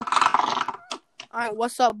Alright,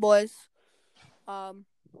 what's up, boys? Yeah.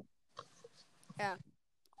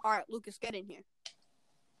 Alright, Lucas, get in here.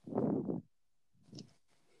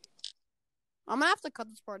 I'm gonna have to cut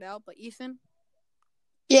this part out, but Ethan?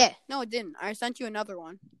 Yeah. No, it didn't. I sent you another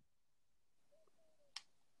one.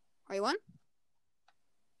 Are you in?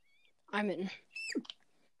 I'm in.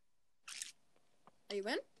 Are you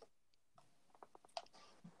in?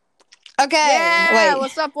 Okay. Yeah, Wait.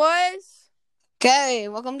 what's up, boys? Okay,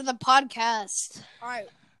 welcome to the podcast. Alright,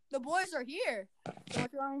 the boys are here. So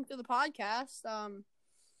if you're on to the podcast,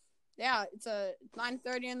 yeah, it's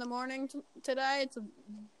 9:30 in the morning today.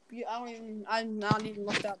 I'm not even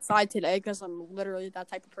looked outside today because I'm literally that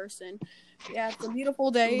type of person. Yeah, it's a beautiful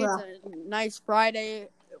day. Bruh. It's a nice Friday,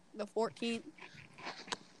 the 14th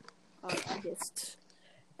of August.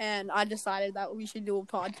 And I decided that we should do a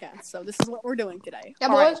podcast. So this is what we're doing today. Yeah,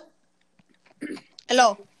 All boys. right.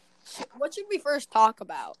 Hello. What should we first talk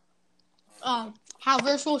about? How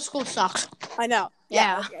virtual school sucks. I know.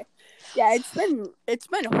 Yeah. Okay. Yeah, it's been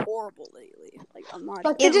horrible lately. Like I'm not.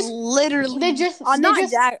 Like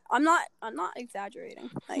I'm not exaggerating.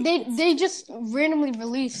 Like, they just randomly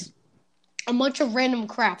release a bunch of random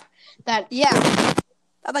crap that that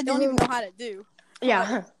I don't even know how to do.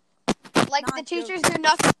 Yeah. Like the teachers do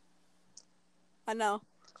nothing. I know.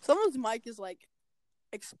 Someone's mic is like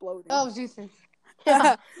exploding. Oh, it's Ethan.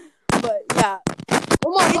 Yeah. But yeah.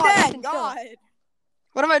 Oh my God, God.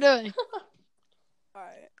 What am I doing?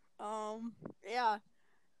 Alright. Yeah.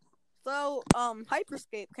 So,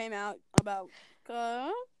 Hyperscape came out about 2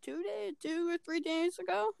 or 3 days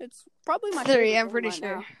ago. It's probably my 3, favorite I'm pretty game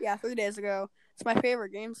sure. now. Yeah, 3 days ago. It's my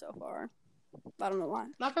favorite game so far. I don't know why.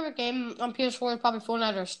 My favorite game on PS4 is probably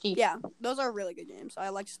Fortnite or Steep. Yeah, those are really good games. I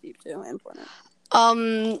like Steep too and Fortnite.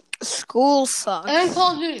 School sucks. And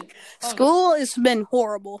Call of Duty. School has been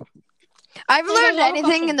horrible. I haven't learned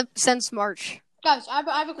anything since March. Guys, I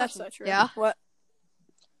have a question. That's so true. Yeah? What?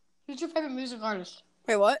 Who's your favorite music artist?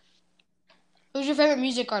 Wait, what? Who's your favorite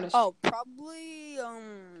music artist? Oh, probably,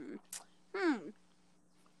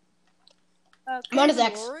 Mine is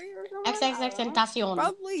X. XXXTentacion.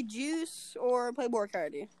 Probably Juice or Playboy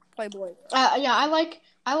Cardi. Playboy. Yeah, I like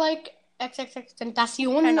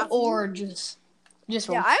XXXTentacion or Juice. Just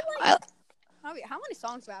one. Yeah, how many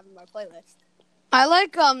songs do I have in my playlist? I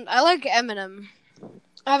like Eminem.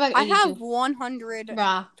 I have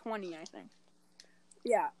 120, I think.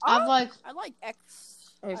 Yeah. I like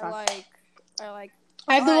X. I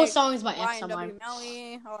have the most songs by X on mine.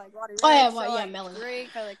 Melly. I like Roddy Ricch. Oh yeah, Melly.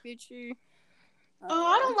 Drake. I like Gucci.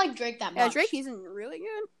 I don't like Drake that much. Yeah, Drake isn't really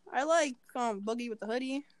good. I like Boogie with the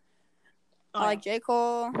Hoodie. I like J.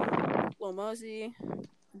 Cole, Lil Mosey,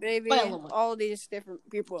 Baby, all these different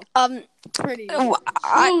people. Pretty. I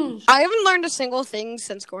haven't learned a single thing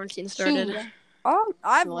since quarantine started.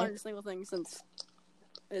 I've learned a single thing since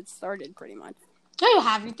it started, pretty much. No, you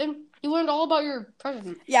haven't. You learned all about your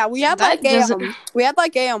president. Yeah, we had a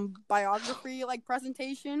biography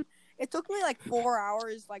presentation. It took me 4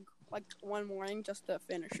 hours, one morning just to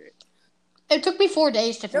finish it. It took me 4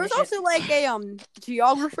 days to finish it. There was also a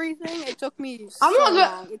geography thing. It took me. I'm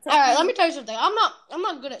not good. All right, let me tell you something. I'm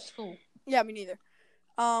not good at school. Yeah, me neither.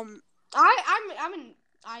 I'm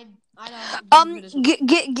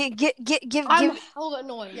hella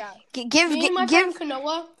annoying. Yeah. Me and my friend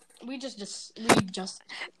Kanoa, we just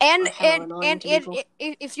and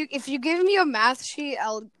if you give me a math sheet,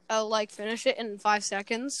 I'll finish it in 5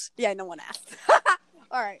 seconds. Yeah, no one asked.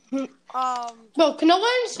 All right. No, Kanoa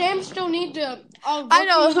and Sam still need to. I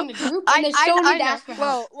know. In the group, and they still need to ask for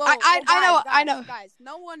help. I know. Guys,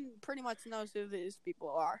 no one pretty much knows who these people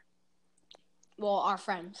are. Well, our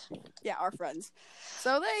friends. Yeah, our friends.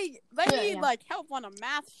 So they need help on a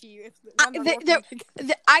math sheet. I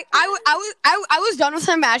was done with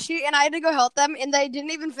my math sheet and I had to go help them, and they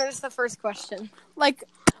didn't even finish the first question. Like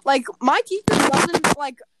my teacher doesn't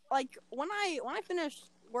when I finish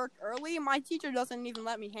work early, my teacher doesn't even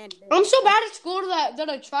let me hand it in. I'm so bad at school that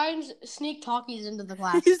I try and sneak talkies into the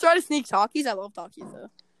class. You try to sneak talkies? I love talkies though.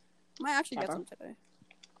 I might actually get some today.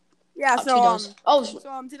 Yeah, so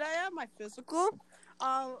today I have my physical.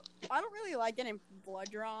 I don't really like getting blood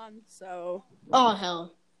drawn, so. Oh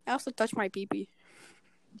hell! I also touch my pee-pee.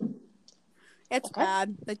 It's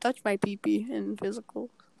bad. They touch my pee-pee in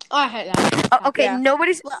physical. Oh, I hate that. Okay, yeah.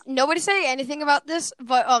 Nobody say anything about this,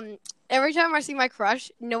 but every time I see my crush,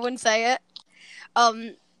 no one say it.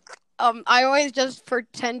 I always just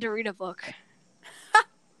pretend to read a book.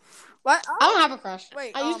 What? I don't have a crush.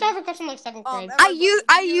 Wait, I used to have a crush in 2nd grade.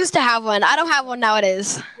 I used to have one. I don't have one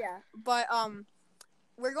nowadays. Yeah, but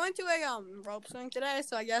we're going to a rope swing today,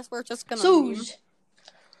 so I guess we're just gonna.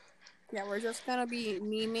 Yeah, we're just gonna be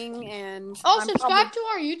memeing and. Subscribe to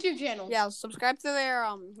our YouTube channel. Yeah, subscribe to their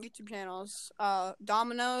YouTube channels.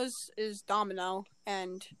 Domino's is Domino,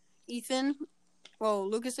 and Ethan,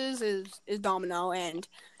 Lucas's is Domino, and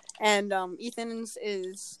Ethan's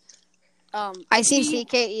is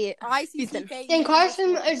ICCKE. ICCKE. And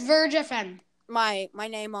Carson is Verge FM. My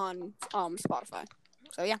name on Spotify.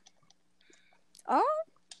 So yeah.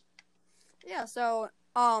 Yeah. So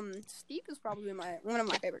Steep is probably one of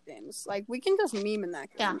my favorite games. Like we can just meme in that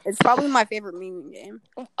game. Yeah. It's probably my favorite meme game.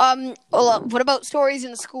 What about stories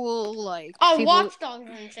in school? Like Watch Dogs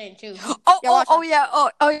are insane too. Yeah.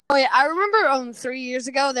 I remember 3 years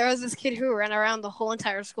ago there was this kid who ran around the whole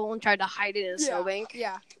entire school and tried to hide it in a snowbank.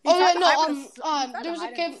 Yeah. There was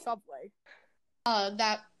a kid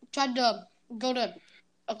that tried to go to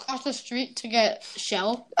across the street to get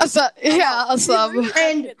shell. A sub. And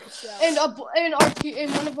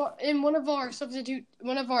one of our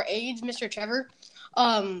aides, Mr. Trevor,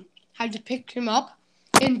 had to pick him up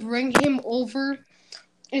and bring him over,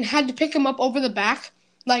 and had to pick him up over the back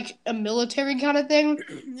like a military kind of thing.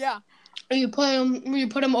 Yeah. You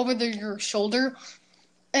put him over your shoulder,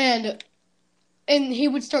 and he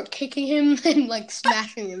would start kicking him and like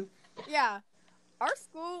smashing him. Yeah. Our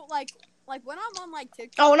school like when I'm on like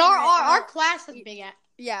TikTok. Oh, and our class is big at.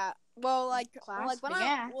 Yeah. Well, when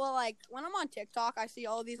I'm on TikTok, I see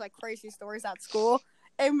all these like crazy stories at school.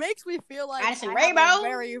 It makes me feel like Addison I Rainbow. have a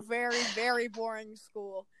very, very, very boring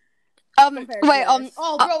school. Oh, bro, you have a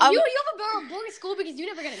boring school because you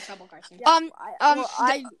never get in trouble, Carson. Yeah,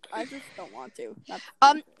 I just don't want to.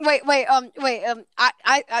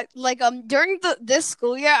 During this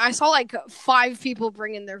school year, I saw like 5 people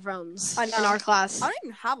bring in their phones in our class. I don't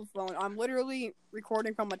even have a phone. I'm literally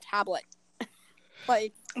recording from a tablet.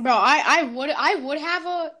 Like, bro, I would have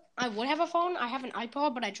a phone. I have an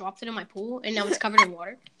iPod, but I dropped it in my pool, and now it's covered in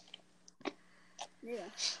water. Yeah.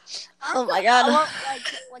 Oh my god.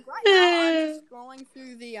 Like right now, I'm just scrolling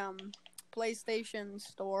through the PlayStation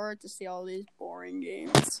store to see all these boring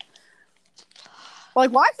games.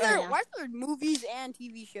 Like, why is there movies and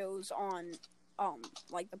TV shows on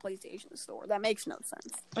like the PlayStation store? That makes no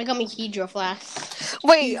sense. I got me Hydro Flask.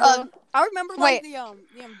 Wait, I remember the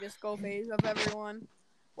disco phase of everyone.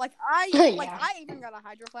 Like I even got a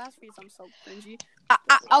Hydro Flask because I'm so cringy.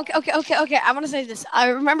 Okay. I want to say this. I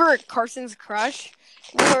remember Carson's crush.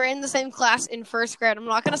 We were in the same class in first grade. I'm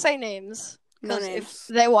not gonna say names because if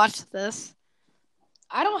they watched this,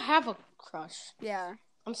 I don't have a crush. Yeah,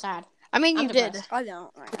 I'm sad. I mean, you did. I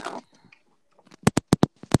don't right now.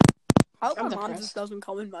 I hope my mom just doesn't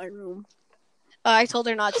come in my room. I told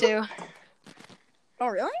her not to. Oh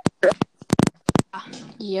really?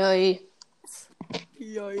 Yay.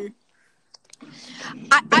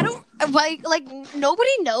 I don't like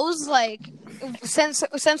nobody knows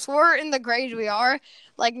since we're in the grade we are,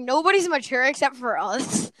 like nobody's mature except for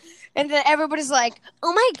us, and then everybody's like,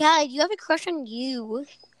 oh my god, you have a crush on you.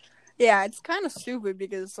 Yeah, it's kind of stupid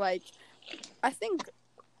because like I think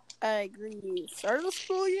I agree. Start of the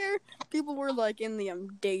school year, people were like in the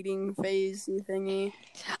dating phase thingy.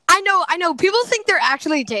 I know. People think they're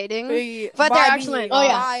actually dating, but they're actually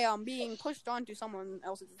being pushed onto someone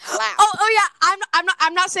else's lap. Oh yeah.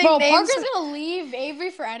 I'm not saying names. Parker's gonna leave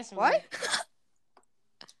Avery for Addison. What?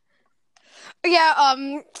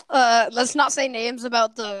 Yeah. Let's not say names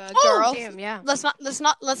about the girl. Damn, yeah. Let's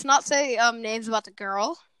not say names about the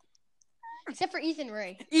girl. Except for Ethan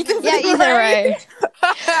Ray. Ethan Ray.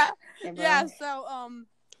 Yeah. So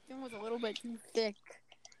Ethan was a little bit too thick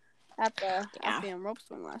at the rope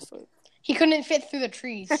swing last week. He couldn't fit through the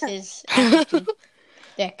trees. His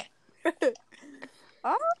thick.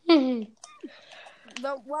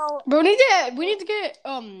 Well, bro, we need to get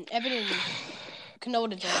Evan and Kanoa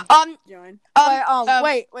to join.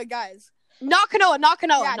 Wait, guys. Not Kanoa.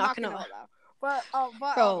 Yeah, not Kanoa. But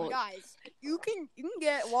guys, you can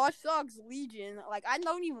get Watch Dogs Legion. Like, I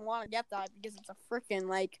don't even want to get that because it's a freaking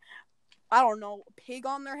like, I don't know, pig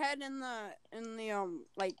on their head in the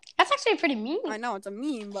like. That's actually pretty mean. I know it's a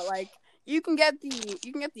meme, but like you can get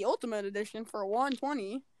the Ultimate Edition for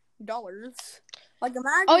 $120. Like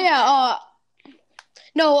imagine. Oh yeah.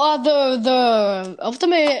 The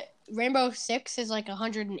Ultimate Rainbow 6 is like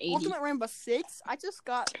 180. Ultimate Rainbow 6. I just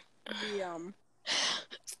got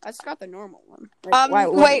the normal one. Like, there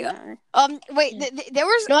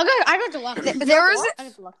was no. I got deluxe.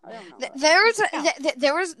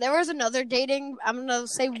 There was another dating. I'm gonna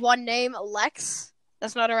say one name, Lex.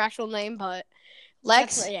 That's not her actual name, but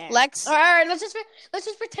Lex. Lex. All right, let's just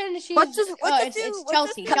pretend that she's. It's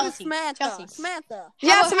Chelsea. Samantha.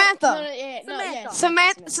 Yeah, Samantha. No,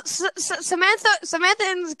 Samantha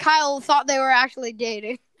and Kyle thought they were actually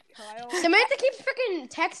dating. Kyle. Samantha keeps freaking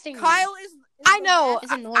texting me. Kyle is I know.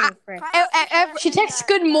 It's annoying. Frick. Kyle is She texts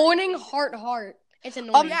good morning, heart. It's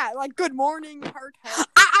annoying. Yeah, like good morning, heart.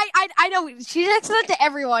 I know. She texts that to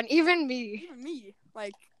everyone, even me. Even me.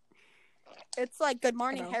 Like, it's like good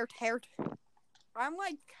morning, Hello. heart. I'm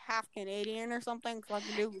like half Canadian or something. So I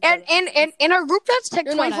can do And in our group chat's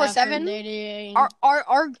text You're not 24/7. Canadian. Our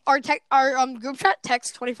group chat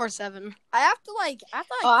text 24/7. I have to keep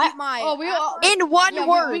my. In one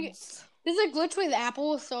word. There's a glitch with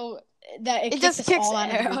Apple, so that it just kicks us kicks all out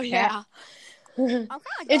of the Oh group yeah. chat.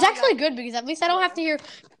 It's actually good because at least I don't have to hear.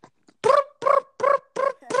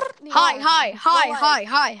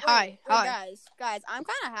 Hi. Guys, I'm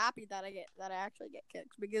kind of happy that I actually get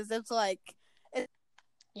kicked because it's like,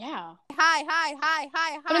 Yeah. hi.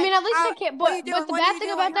 But I mean, at least I can't. But the bad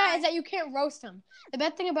thing about that Hi. is that you can't roast them. The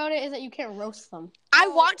bad thing about it is that you can't roast them. I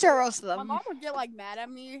want to roast My them. mom would get like mad at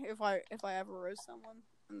me if I ever roast someone,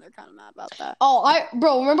 and they're kind of mad about that. Oh,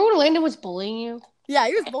 bro, remember when Landon was bullying you? Yeah,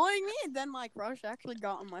 he was bullying me, and then like Rush actually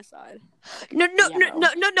got on my side. No.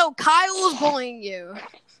 Kyle was bullying you.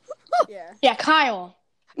 Yeah. Yeah, Kyle.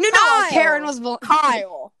 No. Kyle. Karen was bullying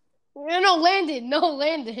Kyle. No,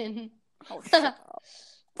 Landon. Oh, shut up.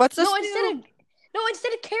 What's this? No,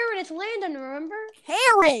 instead of Karen, it's Landon. Remember?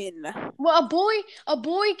 Karen. Well, a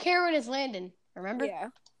boy. Karen is Landon. Remember? Yeah.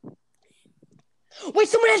 Wait,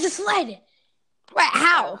 someone has a sled. Wait,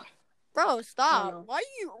 how? Bro, stop. know. Why are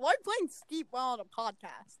you playing Steep while on a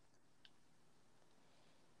podcast?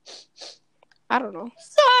 I don't know.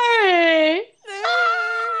 Sorry.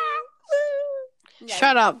 Yeah.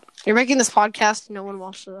 Shut up. You're making this podcast. No one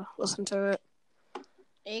wants to listen to it.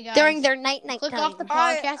 Hey guys, During their night click time. off the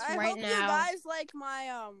podcast I right hope now. you guys like my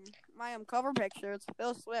cover picture. It's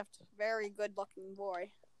Phil Swift, very good looking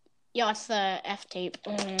boy. Yo, it's the F tape.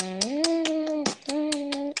 Go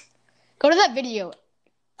to that video.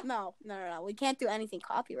 No. We can't do anything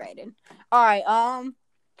copyrighted. All right.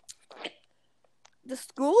 The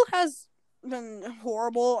school has been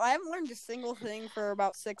horrible. I haven't learned a single thing for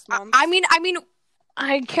about 6 months. I mean,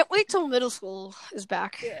 I can't wait till middle school is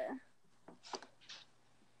back. Yeah.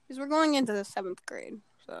 Because we're going into the 7th grade,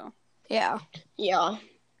 so. Yeah. Yeah.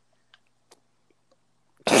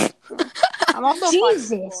 I'm also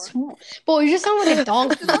Jesus. Boy, you just sound like a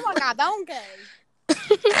donkey. Oh my god, donkey.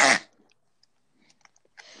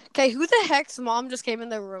 Okay, who the heck's mom just came in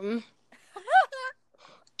the room?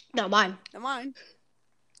 Not mine. Never mind.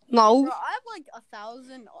 No. Bro, I have like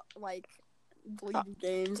 1,000 deleted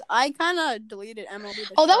games. I kind of deleted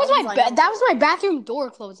MLB. Oh, that was my bathroom door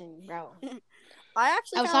closing, bro. I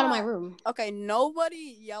actually outside of my room. Okay,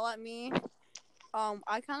 nobody yell at me.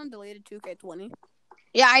 I kind of deleted 2K20.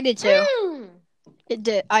 Yeah, I did too.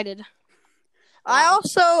 I did. I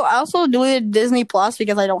also deleted Disney Plus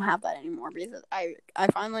because I don't have that anymore because I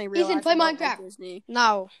finally realized. Ethan, play I don't Minecraft. like Disney.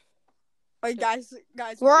 No. Wait, guys,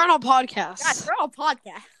 We're on a podcast. Guys, we're on a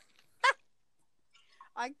podcast.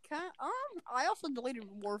 I can't. I also deleted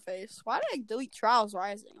Warface. Why did I delete Trials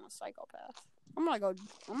Rising? I'm a psychopath. I'm gonna go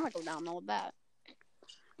download that.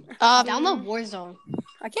 Download Warzone.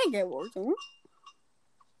 I can't get Warzone.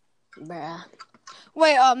 Bruh.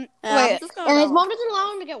 Wait, And his mom doesn't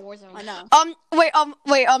allow him to get Warzone. I know.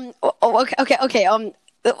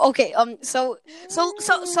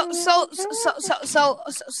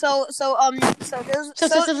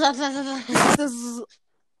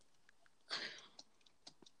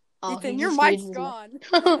 Ethan, your mic's gone.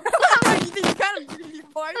 Ethan, you kind of muted your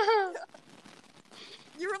mic.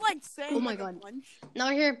 You were like saying. Oh my god. Now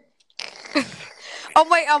I hear. So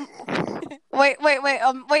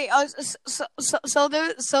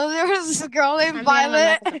there was this girl named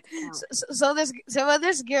Violet. So this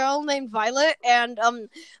girl named Violet, and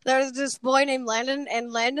there's this boy named Landon,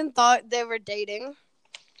 and Landon thought they were dating.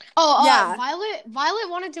 Oh yeah. Violet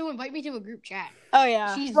wanted to invite me to a group chat. Oh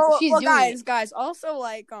yeah. She's doing it. guys. Also,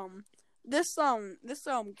 like this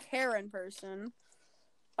Karen person,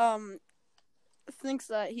 thinks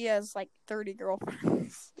that he has like 30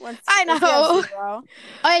 girlfriends. I know.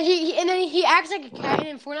 And then he acts like a cat, and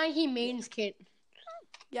in Fortnite he mains Kit.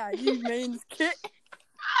 Yeah, he mains Kit.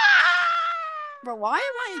 Bro, why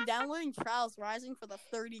am I downloading Trials Rising for the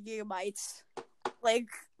 30 gigabytes? Like,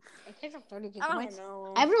 It takes up 30 gigabytes. I don't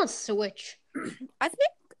know. Everyone switch. I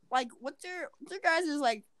think like what's your guys'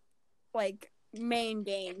 like main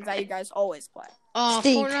games that you guys always play?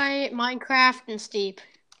 Steep. Fortnite, Minecraft, and Steep.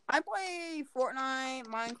 I play Fortnite,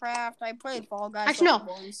 Minecraft. I played Fall Guys. Actually, no.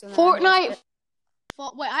 Fortnite.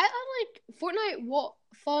 I like Fortnite,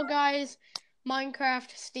 Fall Guys, Minecraft,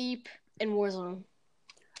 Steep, and Warzone.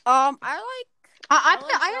 I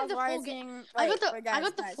have the full game. I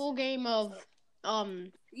got the full game of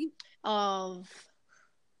of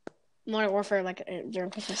Modern Warfare during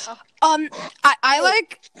Christmas?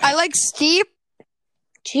 I like Steep,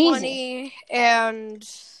 Jesus. Bunny, and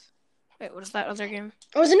wait, what is that other game?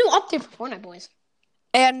 It was a new update for Fortnite, boys.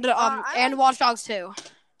 And I Watch Dogs 2.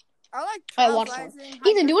 I like Watch Dogs. Ethan,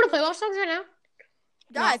 do you want to play Watch Dogs right now?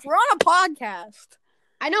 Guys, we're on a podcast.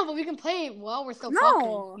 I know, but we can play while we're still No.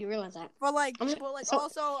 talking. You realize that? But So-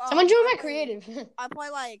 also. Someone join my I creative.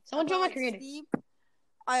 play Someone join my creative. Steep.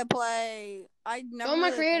 I never Join my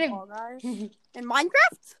really creative. Fall Guys. In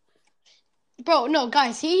Minecraft? Bro, no,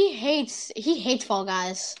 guys, he hates Fall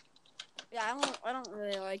Guys. Yeah, I don't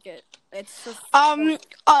really like it. It's just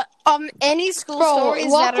Any school Bro,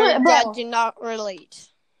 stories that do not relate.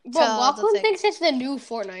 Bro, Lachlan thinks it's the new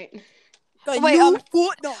Fortnite.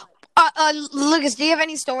 Fortnite. Lucas, do you have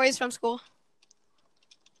any stories from school?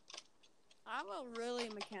 I have a really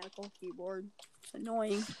mechanical keyboard. It's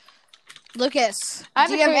annoying. Lucas, I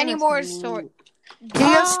do you have any more stories? Do you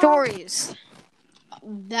have stories?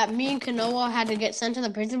 That me and Kanoa had to get sent to the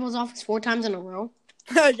principal's office 4 times in a row.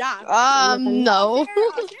 Yeah. No.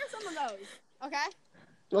 I'll share some of those. Okay.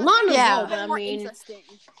 Well, not in a Yeah. row, but I More mean, interesting.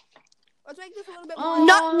 Let's make this a little bit more.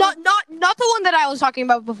 Not the one that I was talking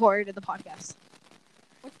about before we did the podcast.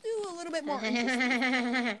 Let's do a little bit more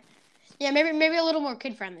interesting. yeah, maybe a little more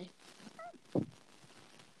kid friendly.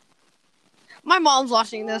 My mom's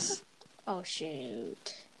watching this. Oh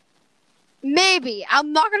shoot. Maybe.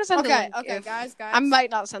 I'm not gonna send the link. Okay, guys. I might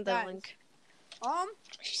not send the Guys. link.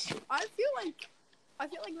 I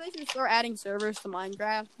feel like they should start adding servers to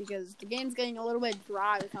Minecraft because the game's getting a little bit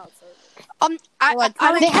dry without servers. I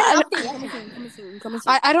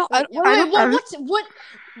don't.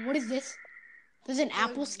 What is this? There's an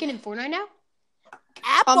apple skin in Fortnite now?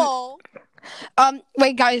 Apple.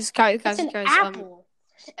 Wait, guys. It's an apple.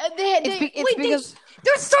 It's because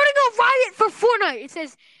they're starting a riot for Fortnite. It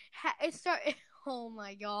says, oh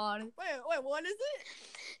my god. Wait, what is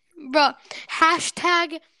it? Bro,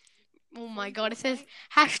 hashtag, oh my god, it says,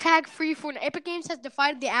 hashtag free Fortnite. Epic Games has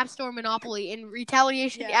defied the App Store monopoly. In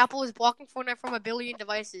retaliation, Yeah. Apple is blocking Fortnite from 1 billion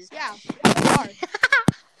devices. Yeah. Sorry.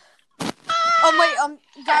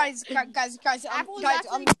 guys, Apple is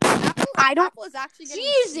actually getting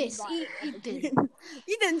Jesus, sued by Ethan.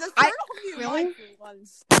 Ethan, just turn off your Really? mic for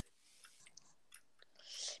once.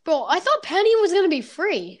 Bro, I thought Penny was gonna be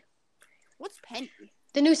free. What's Penny?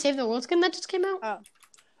 The new Save the World skin that just came out? Oh.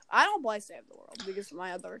 I don't play Save the World because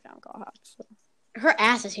my other account got hacked. So. Her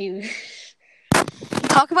ass is huge.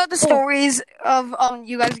 talk about the stories of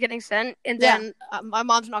you guys getting sent, and then my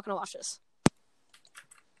mom's not gonna watch this.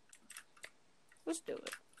 Let's do it.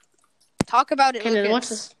 Talk about it, Lucas. Watch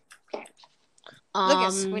this.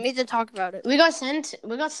 Lucas, we need to talk about it. We got sent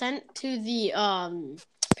to the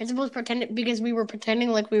principal's because we were pretending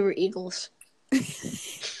like we were eagles.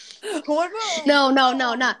 What about? No,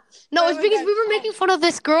 it's wait, because guys, we were making fun of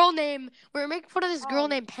this girl named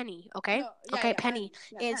Penny, okay? No, yeah, okay, yeah, Penny.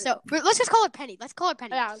 Yeah, And Penny. so let's just call her Penny. Let's call her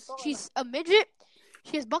Penny. Yeah, She's a midget.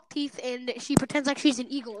 She has buck teeth and she pretends like she's an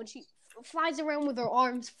eagle and she flies around with her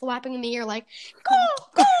arms flapping in the air like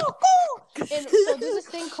go. And so there's this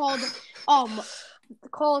thing called what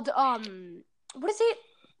is it?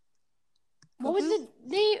 What was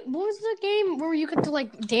the game where you got to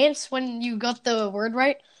like dance when you got the word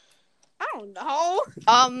right? I don't know.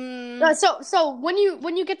 So when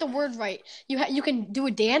you get the word right, you can do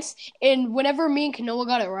a dance, and whenever me and Kanoa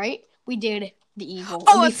got it right, we did the eagle.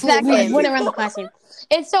 Oh, we it's that game. went around the classroom,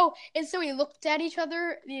 and so we looked at each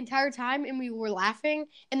other the entire time, and we were laughing,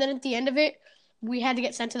 and then at the end of it, we had to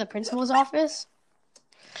get sent to the principal's office,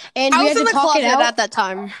 and we I was had in to the talk it closet out. at that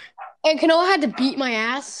time. And Kanoa had to beat my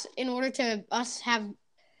ass in order to us have.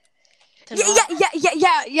 Yeah.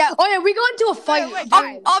 Oh yeah, we got into a fight. Wait,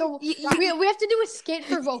 we have to do a skit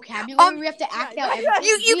for vocabulary. We have to act out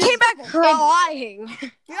everything. You came back crying. You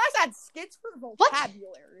guys had skits for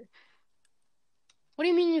vocabulary. What do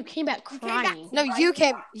you mean you came back crying? No, you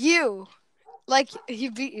came. You. Like, he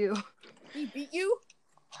beat you. He beat you?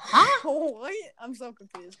 Huh? Oh, what? I'm so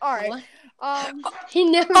confused. All right. What? He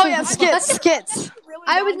never. Oh yeah, skits. Really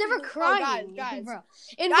I was bad never people- crying, guys. bro.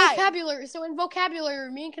 In Guys.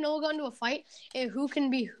 vocabulary, me and Kanoa got into a fight, and who can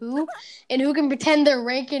be who, and who can pretend their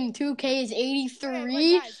rank in 2K is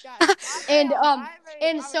 83, and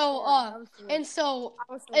so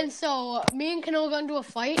me and Kanoa got into a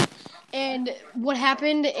fight, and what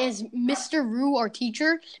happened is Mr. Roo, our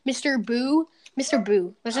teacher, Mr. Boo, let's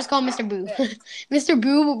just call him Mr. Boo. Mr.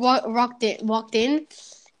 Boo walked in,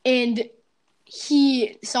 and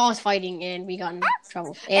he saw us fighting, and we got in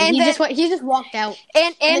trouble. And he just walked out.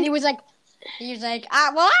 And then he was like,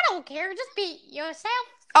 well, I don't care. Just be yourself.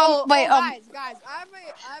 Wait. Guys, I have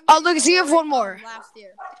a Lucas, you have story one more. from last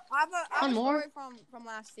year. I have One a more? story from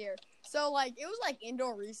last year. So like it was like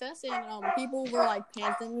indoor recess and people were like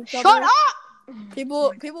pantsing each Shut other. up!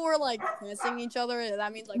 People were like pantsing each other. And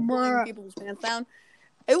that means like pulling Bruh. people's pants down.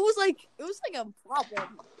 It was like a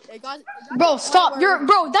problem. It got Bro, to the stop! point where-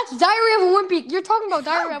 Bro. That's Diary of a Wimpy. You're talking about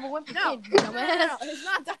Diary of a Wimpy No, Kid, no, dumbass. it's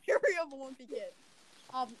not Diary of a Wimpy Kid.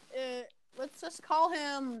 Let's just call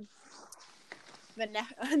him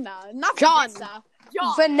not John. Vanessa.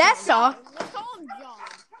 John. Vanessa? John. Let's call him John.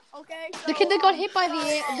 Okay. So, The kid that got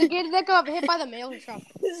hit by the mail truck.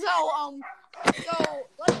 So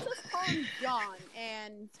let's just call him John,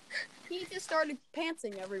 and he just started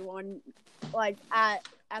pantsing everyone, like at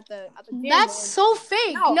the gym. That's so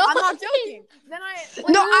fake. No, No, I'm not joking. Then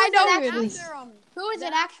I know it is. Who is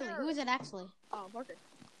it actually? Who is it actually? Oh, Parker.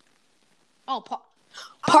 Oh,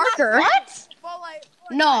 Parker. What? But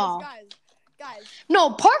No. guys.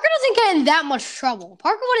 No, Parker doesn't get in that much trouble.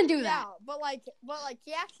 Parker wouldn't do that. Yeah, but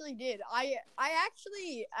he actually did. I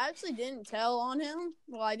actually didn't tell on him.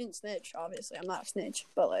 Well, I didn't snitch. Obviously, I'm not a snitch.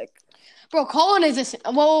 But like, Bro, Colin is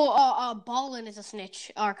Ballin is a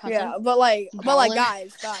snitch. Our cousin. yeah, but guys.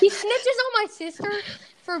 He snitches on my sister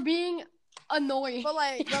for being annoying.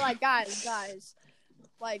 But guys.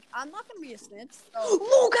 Like, I'm not gonna be a snitch. So,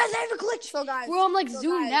 Oh, guys, I have a glitch. so guys, Bro, I'm like so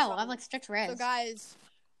zoomed guys, out. I have like strict res. So guys,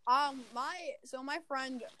 my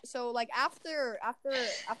friend, so like after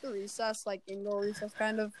recess, like indoor recess,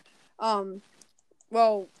 kind of,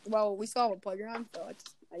 well, we still have a playground, so it's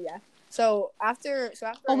yeah. So after.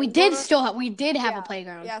 Oh, we did have a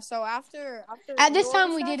playground. Yeah. So after. At this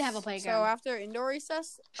time, recess, we did have a playground. So after indoor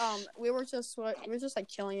recess, we were just like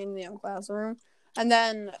chilling in the classroom, and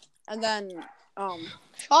then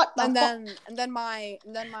Shut the and fuck. then my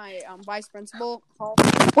vice principal called.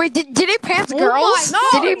 Wait, did he pants Oh girls? my-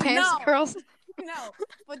 Did he No, pants no. girls? No,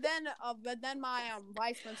 but then my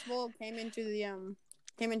vice principal came into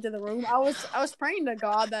the room. I was praying to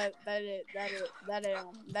God that it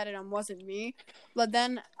wasn't me. But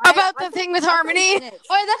then About the thing with Harmony?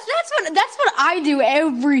 Oh, that's what I do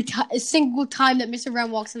every single time that Mr.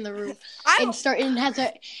 Brown walks in the room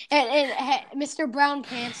Mr. Brown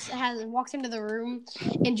Pants walks into the room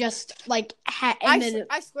and just like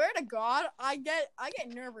I swear to God, I get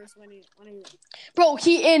nervous when he bro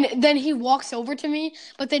then he walks over to me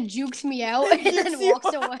but then jukes me out and then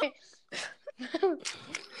walks away.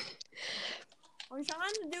 I'm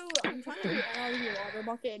trying to do energy water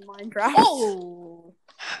bucket in Minecraft. Oh.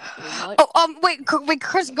 Wait,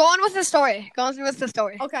 Chris, go on with the story.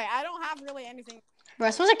 Okay, I don't have really anything. Bro,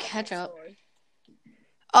 this was a ketchup.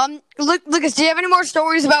 Lucas, do you have any more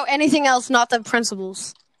stories about anything else, not the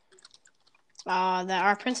principals? That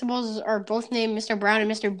our principals are both named Mr. Brown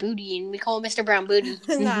and Mr. Booty, and we call him Mr. Brown Booty.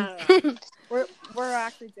 No. We're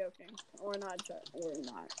actually joking. We're not.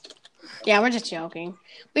 Yeah, we're just joking.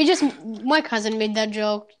 My cousin made that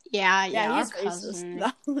joke. Yeah, our he's cousin.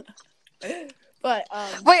 racist. But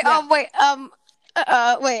Wait, yeah. wait.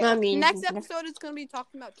 I mean, Next episode is gonna be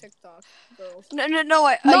talking about TikTok girls. No.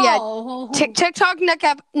 Wait. No. Yeah. TikTok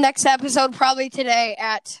next episode probably today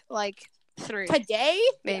at like 3. Today?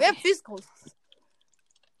 Maybe. We have physicals.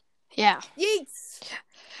 Yeah. Yeets.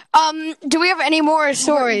 Do we have any more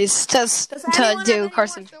stories Does to anyone have do, any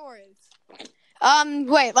Carson? more stories?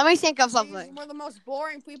 Wait. Let me think of something. We're the most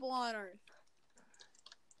boring people on earth.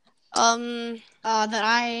 That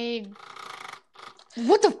I.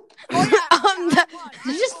 What the? Oh yeah.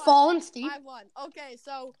 Did you just fall in, Steve? I won. Okay,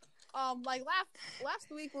 so like last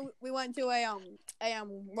week we went to a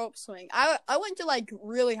rope swing. I went to like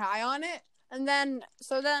really high on it, and then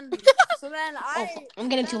I'm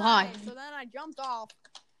getting too high. So then I jumped off,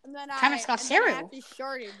 and then Travis got cereal. I actually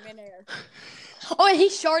shorted midair. Oh, and he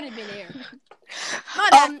sharded midair.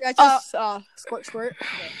 Not actually, I just squirt.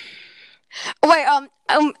 Wait,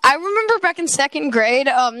 I remember back in 2nd grade,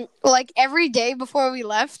 like every day before we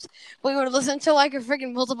left, we would listen to like a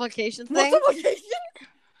freaking multiplication thing. Multiplication?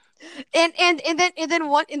 And then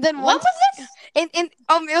one. What was this? It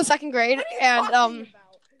was 2nd grade, and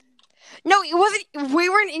no, it wasn't. We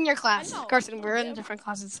weren't in your class, Carson. We were in different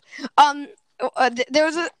classes. There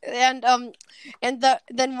was then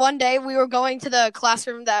one day we were going to the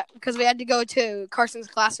classroom because we had to go to Carson's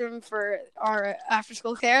classroom for our after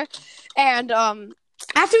school care, and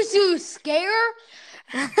After school scare.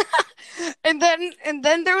 and then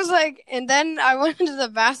there was then I went into the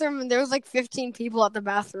bathroom and there was like 15 people at the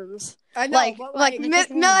bathrooms. I know, like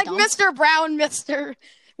Mr. Brown, Mr.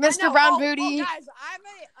 Brown Booty. Guys, I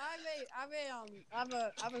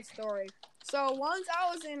have a story. So once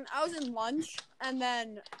I was in lunch, and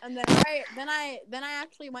then I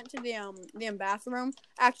actually went to the bathroom.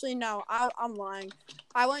 Actually, no, I'm lying.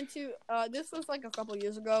 I went to this was like a couple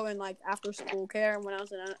years ago in like after school care when I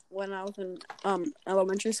was in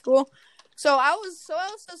elementary school. So I was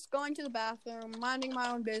just going to the bathroom, minding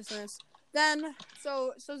my own business. Then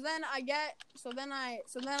then I get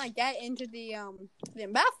into the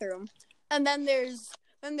bathroom, and then there's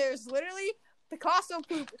literally Picasso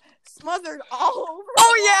poop smothered all over.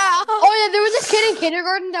 Oh yeah, there was this kid in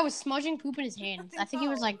kindergarten that was smudging poop in his hands. I think he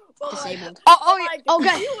was like disabled.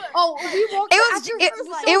 Okay. He walked after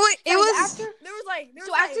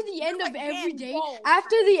after the end of every day,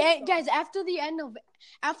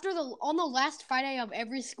 on the last Friday of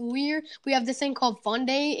every school year, we have this thing called Fun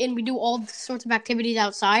Day, and we do all sorts of activities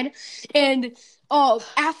outside. And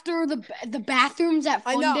after the bathrooms at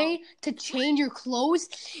Fun Day to change your clothes,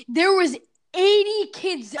 there was 80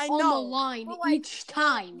 kids on the line each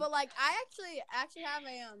time. But like I actually have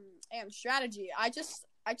a strategy. I just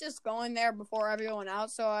go in there before everyone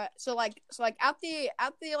else. So at the like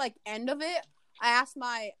end of it, I asked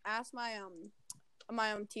my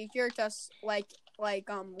teacher just like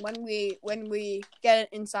when we get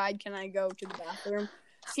inside, can I go to the bathroom?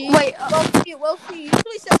 She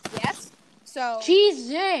usually says yes. So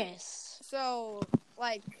Jesus. So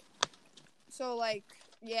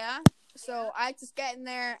yeah. So I just get in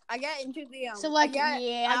there. I get into the I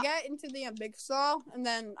get into the big stall, and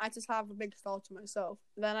then I just have a big stall to myself.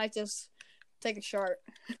 Then I just take a shart.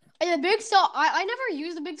 And the big stall, I never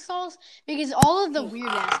use the big stalls because all of the weird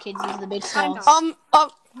ass kids use the big stalls.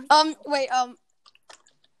 Wait,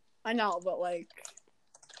 I know, but like,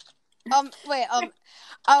 wait,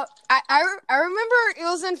 I remember it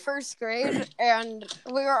was in first grade, and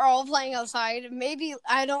we were all playing outside. Maybe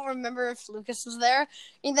I don't remember if Lucas was there,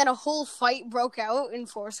 and then a whole fight broke out in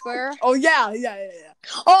Foursquare. Oh yeah.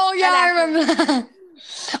 Oh yeah, I remember that.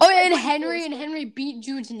 Oh yeah, and Henry beat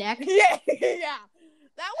Jude's neck. Yeah,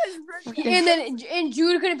 that was really. And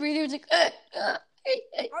Jude couldn't breathe. He was like, I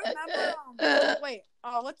remember. Wait,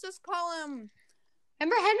 let's just call him.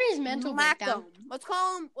 Remember Henry's mental breakdown? Let's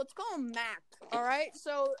call him Mac. All right.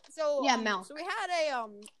 So yeah, Mel. So we had a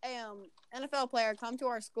NFL player come to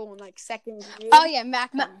our school in like second grade. Oh yeah,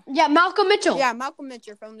 Malcolm Mitchell. Yeah, Malcolm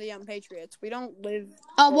Mitchell from the Patriots. We don't live.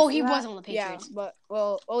 Oh well, he was on the Patriots. Yeah,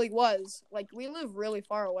 but he was like we live really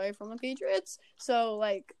far away from the Patriots, so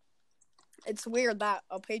like. It's weird that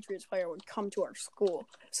a Patriots player would come to our school.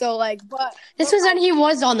 So like, but this was when he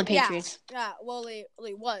was on the Patriots. Yeah. Well, he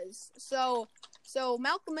was. So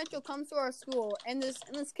Malcolm Mitchell comes to our school, and this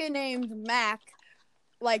kid named Mac,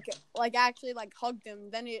 actually hugged him.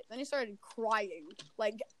 Then he started crying,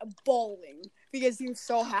 like bawling because he was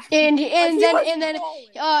so happy. And then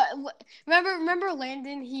remember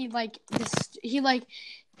Landon? He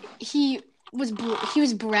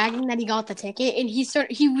was bragging that he got the ticket, and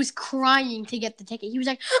he was crying to get the ticket. He was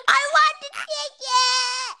like, "I want the ticket!"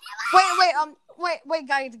 Wait,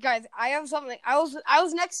 guys! I have something. I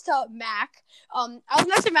was next to Mac. I was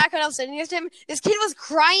next to Mac when I was sitting next to him. This kid was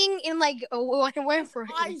crying in like waiting for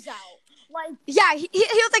him. Eyes out. Like yeah, he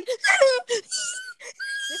was like.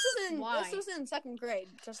 This was in second grade.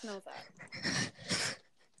 Just know that.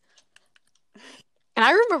 And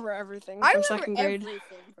I remember everything from second grade.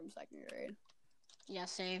 From second grade. Yeah,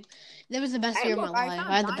 same. That was the best year of my life.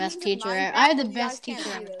 I had the best teacher.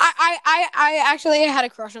 I actually had a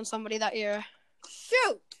crush on somebody that year.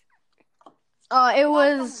 Shoot. It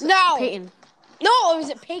was Peyton. No, it was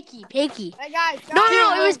Pakey. Hey guys. No,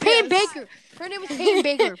 it was Peyton Baker. Her name was Peyton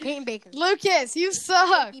Baker. Peyton Baker. Lucas, you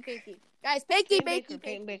suck. Pakey. Guys, Pakey Baker.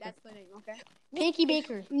 That's the name, okay? Pakey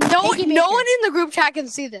Baker. No one in the group chat can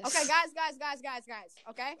see this. Okay, guys.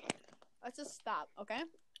 Okay, let's just stop. Okay.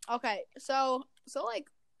 So like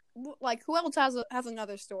who else has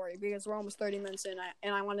another story? Because we're almost 30 minutes in,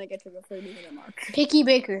 and I want to get to the 30-minute mark. Pakey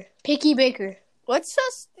Baker. Let's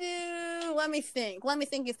just do. Let me think. You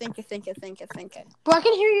think it. Bro, I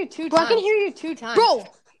can hear you two times. Bro,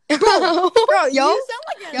 you sound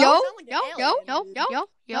like yo.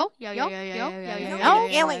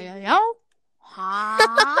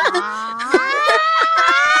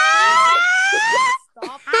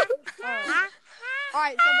 Stop. All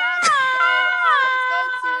right, so let's go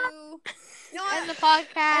to End the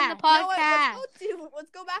podcast.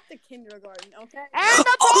 let's go back to kindergarten, okay? End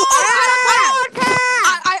the podcast.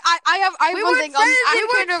 I have one thing. We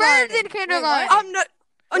were friends in kindergarten. I'm not.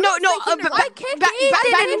 Oh no, no. I kicked Back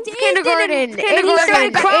in Ethan kindergarten, and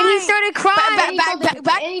he started crying.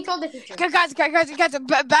 And he told the teacher. Guys,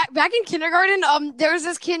 back in kindergarten, there was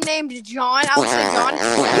this kid named John. I'll say John.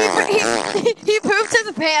 He pooped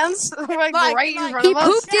his pants like right in front He of us.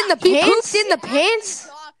 pooped in the pants. In the pants.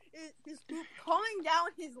 His poop coming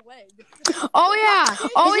down his leg. Oh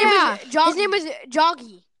yeah. His name was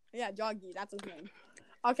Joggy. Yeah, Joggy. That's his name.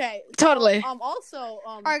 Okay. Totally. Also.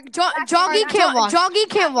 Joggy can't watch. Joggy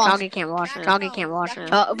can't watch. Joggy can't watch it. Joggy can't watch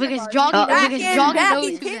it. Because Joggy back knows in who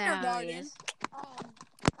that kindergarten, is.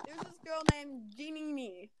 There's this girl named Jeannie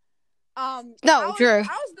Me. No, Drew. I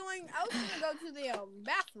was gonna go to the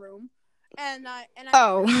bathroom, and I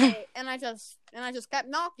just kept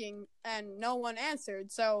knocking, and no one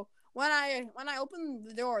answered. So when I opened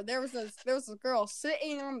the door, there was this girl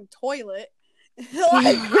sitting on the toilet.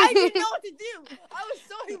 Like, I didn't know what to do. I was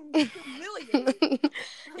so humiliated.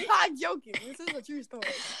 I'm not joking. This is a true story.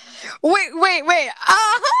 Wait.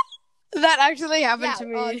 That actually happened to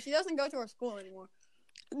me. She doesn't go to our school anymore.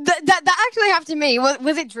 That actually happened to me.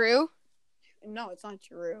 Was it Drew? No, it's not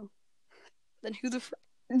Drew. Then who the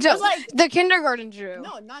the kindergarten Drew?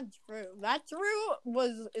 No, not Drew. That Drew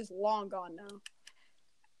is long gone now.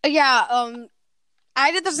 Yeah.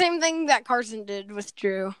 I did the same thing that Carson did with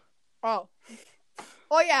Drew. Oh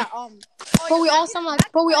yeah. But we all sound like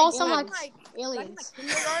aliens. In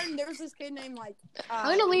kindergarten, there was this kid named like.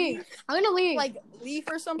 I'm gonna leave. Like Leaf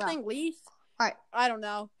or something. Yeah. Leaf. All right. I don't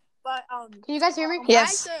know, but Can you guys hear me?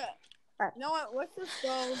 Yes. You know what? What's this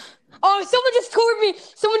go? Oh, someone just called me.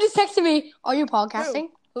 Someone just texted me. Are you podcasting?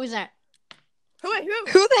 Who's that? Who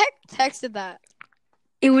the heck texted that?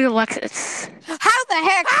 It was Alexis. How the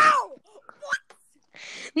heck? How? What?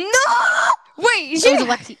 No! Wait, It was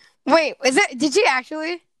Alexi. Wait, did she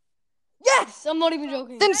actually? Yes, I'm not even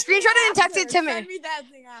joking. Then screenshot it and text it to me. Send me that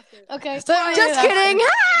thing after. Okay. Just kidding.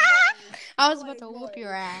 I was about to whoop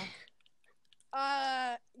your ass.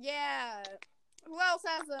 Yeah. Who else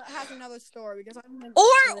has another story? Because I'm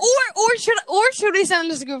or should we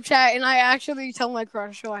send this group chat and I actually tell my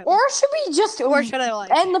crush who I like? Or should we just or should I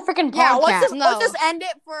like end the freaking podcast? Yeah, let's just end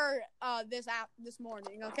it for this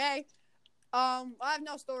morning, okay? I have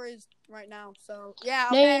no stories right now, so yeah.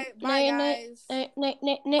 Okay, bye guys. Bye, boys.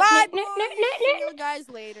 See you guys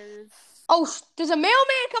later. Oh, there's a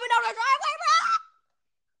mailman coming down our driveway, bro.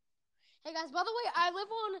 Hey guys, by the way, I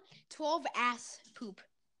live on 12 ass poop.